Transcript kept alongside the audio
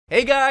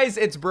Hey guys,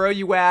 it's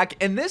You WACK,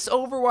 and this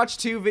Overwatch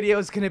 2 video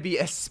is going to be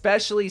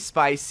especially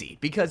spicy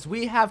because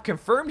we have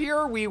confirmed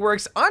hero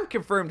reworks,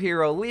 unconfirmed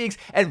hero leaks,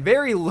 and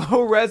very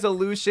low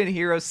resolution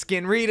hero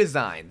skin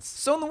redesigns.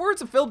 So in the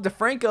words of Philip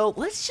DeFranco,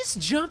 let's just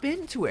jump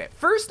into it.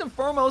 First and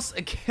foremost,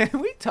 can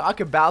we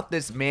talk about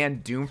this man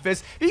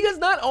Doomfist? Because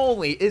not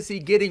only is he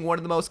getting one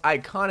of the most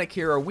iconic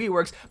hero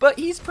reworks, but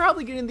he's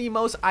probably getting the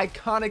most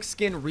iconic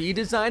skin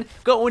redesign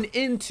going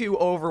into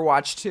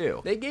Overwatch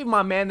 2. They gave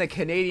my man the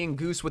Canadian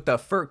goose with the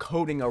fur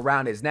coating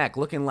around his neck,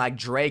 looking like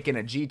Drake in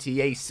a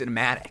GTA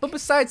cinematic. But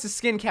besides the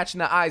skin catching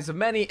the eyes of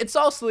many, it's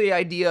also the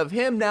idea of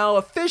him now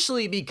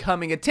officially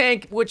becoming a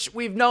tank, which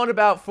we've known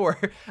about for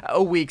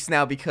weeks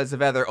now because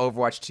of other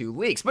Overwatch 2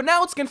 leaks. But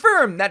now it's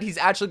confirmed that he's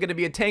actually going to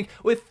be a tank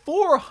with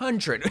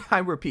 400, I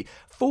repeat,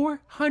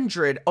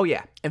 400, oh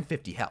yeah, and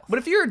 50 health. But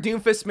if you're a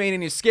Doomfist main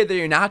and you're scared that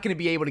you're not going to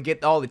be able to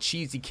get all the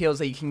cheesy kills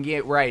that you can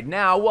get right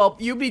now, well,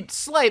 you'd be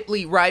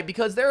slightly right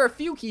because there are a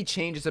few key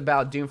changes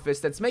about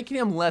Doomfist that's making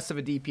him less of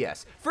a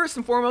DPS. First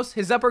and foremost,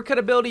 his uppercut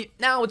ability,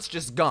 now it's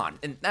just gone.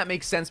 And that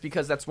makes sense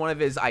because that's one of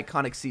his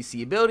iconic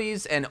CC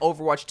abilities, and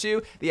Overwatch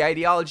 2, the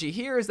ideology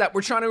here is that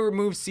we're trying to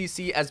remove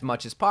CC as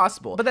much as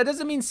possible. But that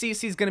doesn't mean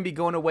CC is going to be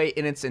going away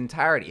in its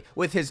entirety.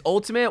 With his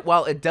ultimate,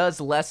 while it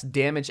does less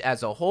damage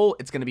as a whole,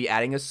 it's going to be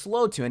adding a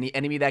slow to any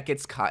enemy that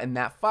gets caught in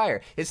that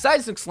fire. His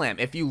seismic slam,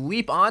 if you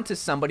leap onto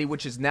somebody,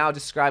 which is now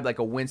described like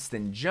a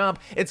Winston jump,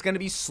 it's going to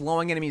be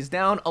slowing enemies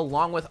down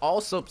along with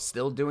also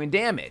still doing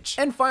damage.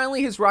 And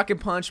finally, his rocket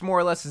punch more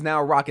or less is now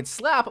a rocket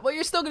slap, but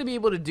you're still going to be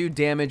able to do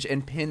damage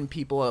and pin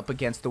people up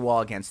against the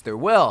wall against their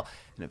will,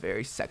 in a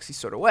very sexy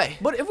sort of way.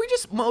 But if we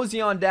just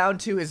mosey on down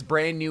to his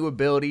brand new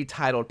ability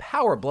titled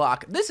Power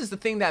Block, this is the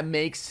thing that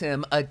makes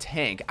him a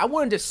tank. I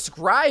wouldn't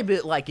describe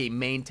it like a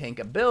main tank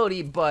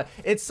ability, but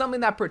it's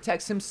something that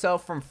protects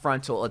himself from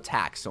frontal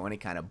attacks. So any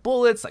kind of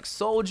bullets like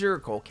Soldier,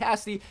 Cole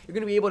Cassidy, you're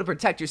going to be able to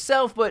protect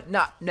yourself, but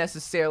not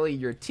necessarily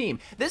your team.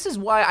 This is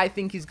why I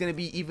think he's going to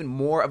be even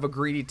more of a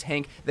greedy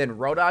tank than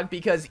Roadhog,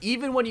 because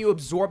even when you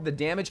absorb the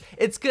damage,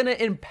 it's going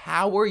to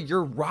empower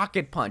your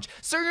rocket punch.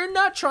 So you're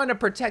not trying to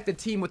protect the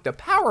team with the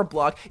power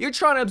block, you're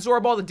trying to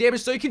absorb all the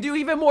damage so you can do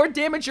even more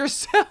damage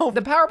yourself.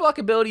 The power block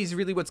ability is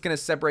really what's going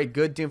to separate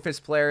good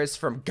Doomfist players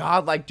from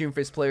godlike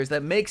Doomfist players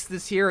that makes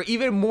this hero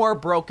even more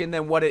broken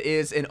than what it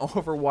is in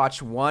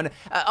Overwatch 1,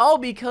 all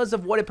because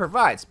of what it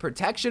provides,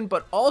 protection,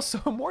 but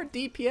also more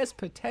DPS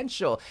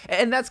potential.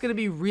 And that's going to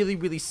be really,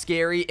 really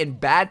scary in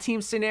bad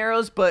team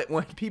scenarios, but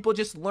when people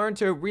just learn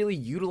to really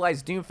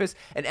utilize Doomfist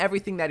and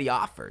everything that he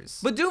offers.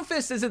 But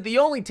Doomfist isn't the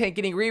only tank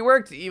getting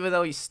reworked, even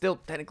though he's still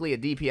technically a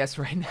DPS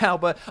right now,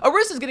 but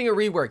Orisa's getting a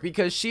rework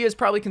because she is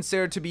probably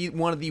considered to be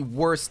one of the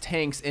worst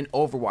tanks in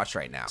Overwatch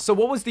right now. So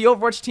what was the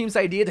Overwatch team's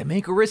idea to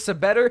make Orisa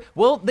better?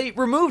 Well, they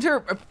removed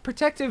her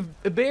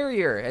protective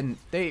barrier, and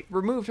they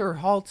removed her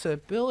halt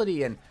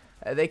ability, and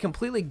they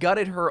completely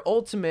gutted her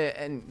ultimate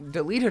and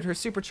deleted her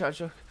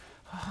supercharge.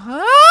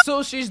 Huh?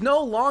 So she's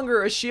no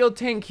longer a shield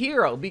tank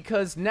hero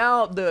because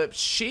now the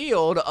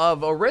shield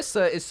of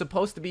Orisa is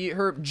supposed to be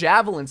her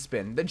javelin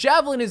spin. The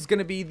javelin is going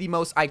to be the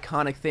most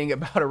iconic thing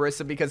about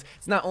Orisa because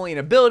it's not only an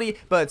ability,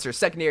 but it's her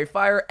secondary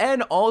fire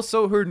and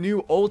also her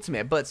new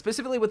ultimate. But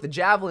specifically with the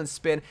javelin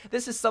spin,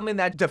 this is something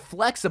that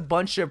deflects a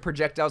bunch of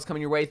projectiles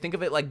coming your way. Think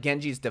of it like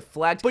Genji's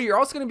deflect, but you're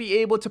also going to be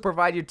able to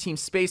provide your team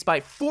space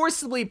by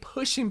forcibly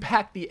pushing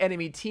back the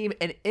enemy team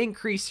and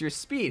increase your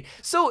speed.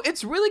 So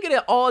it's really going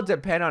to all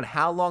depend on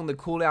how long the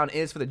cooldown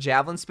is for the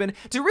javelin spin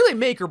to really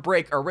make or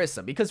break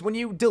Orisa, because when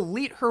you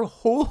delete her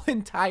whole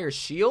entire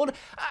shield,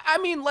 I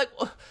mean, like,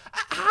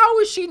 how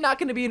is she not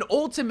going to be an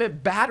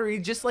ultimate battery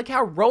just like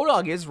how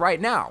Roadhog is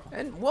right now?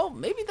 And well,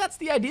 maybe that's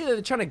the idea that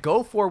they're trying to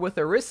go for with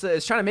Orisa,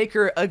 is trying to make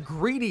her a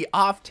greedy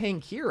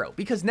off-tank hero,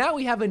 because now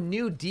we have a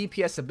new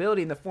DPS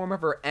ability in the form of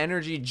her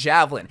energy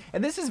javelin.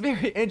 And this is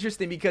very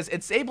interesting because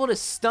it's able to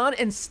stun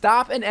and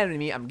stop an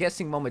enemy, I'm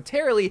guessing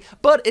momentarily,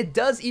 but it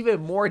does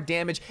even more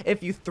damage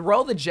if you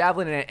throw the javelin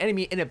at an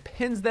enemy and it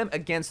pins them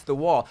against the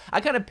wall. I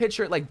kind of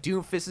picture it like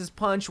Doomfist's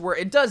punch, where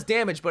it does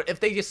damage, but if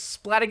they just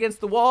splat against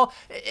the wall,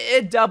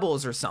 it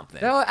doubles or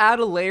something. That'll add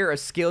a layer of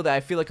skill that I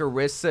feel like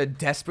Orisa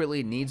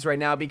desperately needs right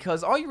now,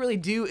 because all you really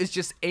do is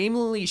just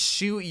aimlessly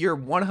shoot your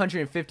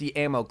 150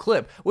 ammo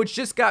clip, which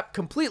just got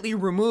completely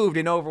removed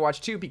in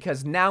Overwatch 2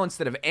 because now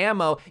instead of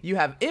ammo, you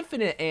have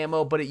infinite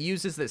ammo, but it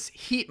uses this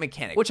heat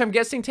mechanic, which I'm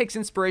guessing takes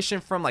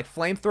inspiration from like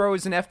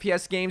flamethrowers in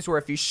FPS games, where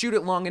if you shoot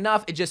it long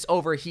enough, it just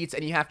overheats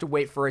and you have to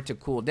wait for it to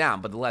cool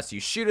down. But the less you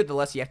shoot it, the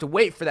less you have to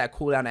wait for that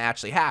cooldown to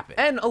actually happen.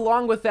 And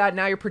along with that,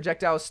 now your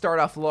projectiles start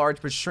off large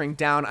but shrink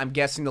down, I'm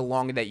guessing, the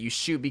longer that you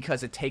shoot,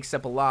 because it takes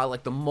up a lot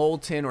like the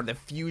molten or the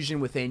fusion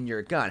within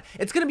your gun.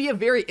 It's going to be a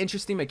very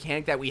interesting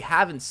mechanic that we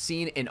haven't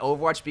seen in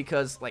Overwatch,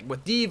 because like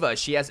with D.Va,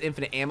 she has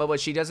infinite ammo, but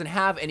she doesn't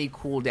have any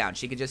cooldown.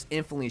 She can just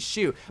infinitely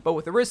shoot. But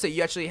with Orisa,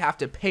 you actually have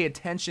to pay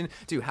attention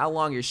to how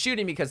long you're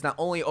shooting, because not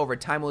only over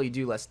time will you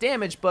do less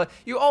damage, but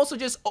you also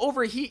just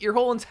overheat your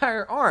whole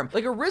entire arm.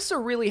 Like,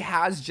 Orisa really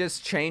has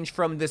just changed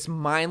from this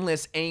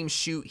mindless aim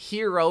shoot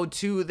hero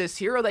to this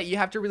hero that you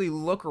have to really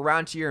look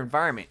around to your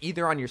environment,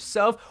 either on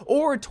yourself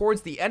or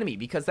towards the enemy. enemy,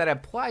 because that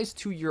applies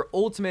to your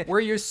ultimate where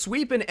you're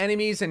sweeping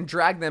enemies and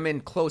drag them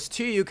in close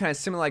to you, kind of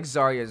similar like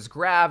Zarya's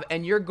grab,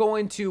 and you're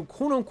going to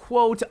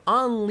quote-unquote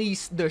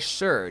unleash the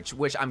surge,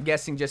 which I'm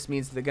guessing just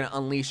means they're gonna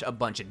unleash a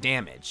bunch of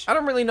damage. I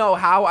don't really know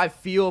how I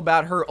feel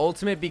about her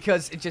ultimate,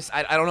 because it just,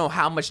 I don't know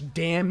how much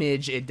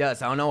damage it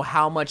does. I don't know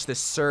how much the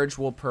surge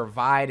will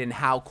provide and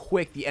how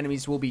quick the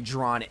enemies will be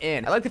drawn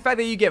in. I like the fact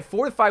that you get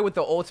fortified with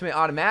the ultimate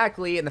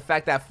automatically, and the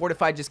fact that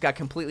fortified just got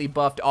completely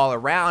buffed all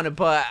around.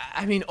 But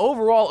I mean,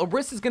 overall,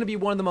 Orisa is going to be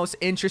one of the most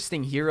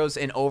interesting heroes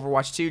in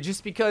Overwatch 2,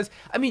 just because,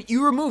 I mean,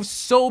 you remove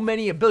so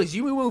many abilities.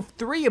 You remove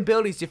 3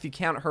 abilities if you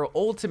count her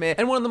ultimate,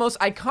 and one of the most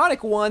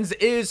iconic ones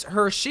is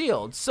her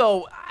shield.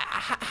 So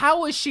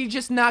how is she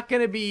just not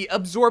going to be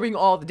absorbing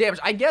all the damage?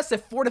 I guess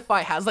if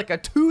fortify has like a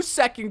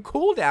 2-second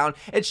cooldown,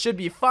 it should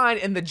be fine,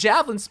 and the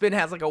javelin spin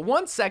has like a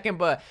 1 second,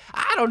 but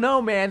I don't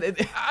know, man.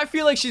 I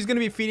feel like she's going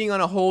to be feeding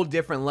on a whole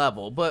different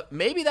level, but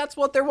maybe that's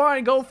what they're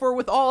wanting to go for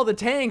with all the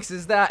tanks,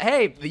 is that,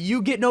 hey,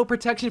 you get no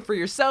protection for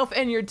yourself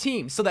and your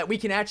team so that we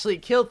can actually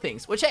kill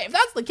things, which, hey, if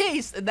that's the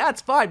case,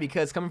 that's fine,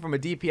 because coming from a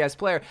DPS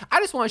player, I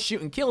just want to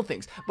shoot and kill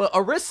things. But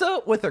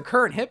Orisa, with her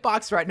current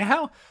hitbox right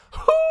now,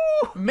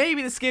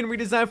 maybe the skin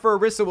redesign for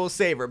Orisa will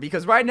save her,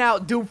 because right now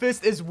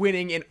Doomfist is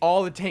winning in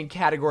all the tank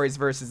categories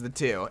versus the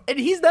 2, and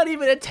he's not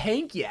even a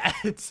tank yet.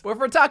 Well, if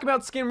we're talking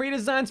about skin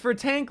redesigns for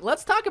tank,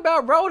 let's talk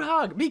about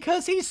Roadhog,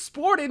 because he's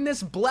sporting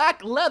this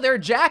black leather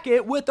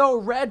jacket with a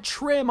red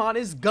trim on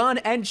his gun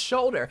and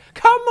shoulder.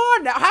 Come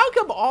on now, how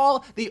come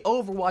all the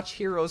Overwatch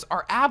heroes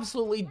are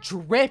absolutely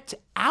dripped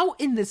out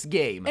in this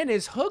game? And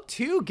his hook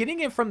too, getting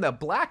it from the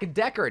Black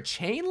Decker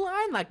chain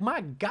line? Like,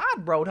 my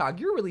god, Roadhog,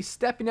 you're really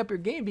stepping up your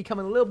game,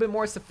 becoming a little bit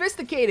more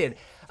sophisticated.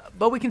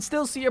 But we can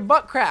still see your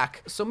butt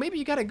crack, so maybe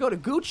you gotta go to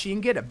Gucci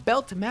and get a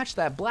belt to match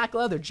that black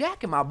leather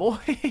jacket, my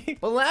boy.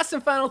 Well, last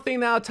and final thing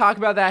that I'll talk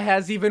about that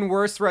has even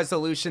worse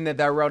resolution than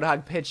that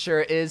Roadhog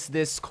picture is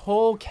this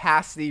Cole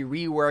Cassidy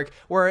rework,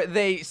 where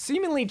they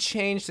seemingly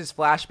changed his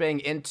flashbang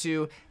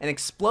into an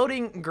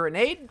exploding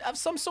grenade of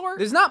some sort.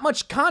 There's not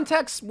much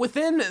context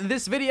within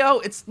this video.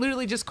 It's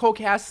literally just Cole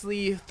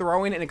Cassidy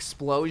throwing an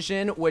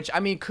explosion, which,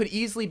 I mean, could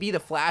easily be the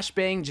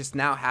flashbang just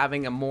now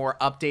having a more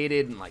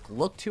updated like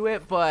look to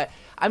it. But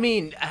I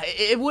mean,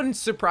 it wouldn't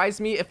surprise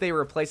me if they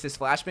replace this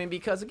flashbang,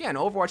 because again,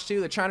 Overwatch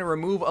 2, they're trying to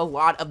remove a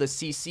lot of the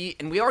CC,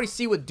 and we already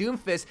see with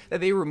Doomfist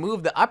that they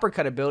removed the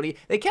uppercut ability.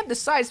 They kept the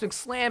seismic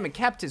slam and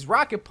kept his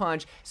rocket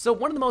punch. So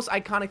one of the most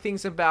iconic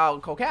things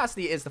about Cole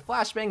Cassidy is the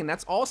flashbang, and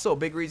that's also a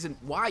big reason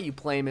why you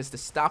play him, is to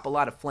stop a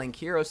lot of flank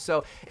heroes.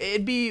 So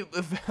it'd be,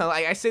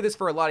 like I say this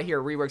for a lot of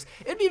hero reworks,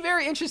 it'd be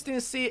very interesting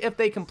to see if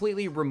they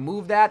completely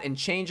remove that and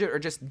change it, or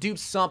just do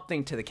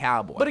something to the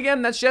cowboy. But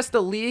again, that's just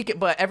the leak,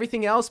 but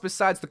everything else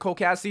besides the Cole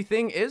Cassidy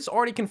thing is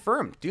already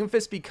confirmed.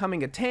 Doomfist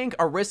becoming a tank,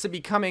 Orisa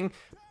becoming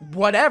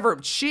whatever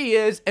she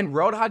is, and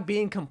Roadhog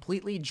being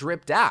completely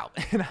dripped out.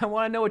 And I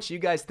want to know what you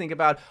guys think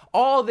about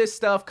all this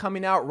stuff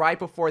coming out right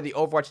before the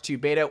Overwatch 2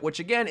 beta, which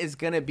again is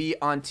going to be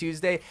on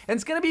Tuesday, and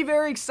it's going to be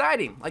very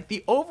exciting. Like,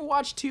 the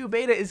Overwatch 2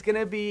 beta is going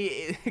to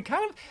be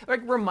kind of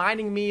like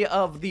reminding me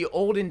of the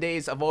olden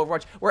days of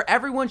Overwatch, where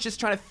everyone's just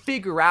trying to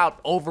figure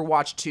out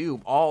Overwatch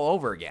 2 all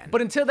over again.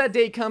 But until that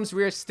day comes,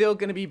 we're still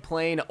going to be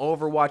playing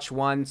Overwatch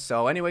 1.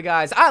 So anyway,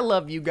 guys, I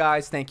love you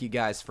guys. Thank you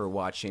guys for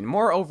watching.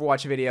 More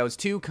Overwatch videos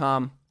to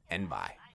come, and bye.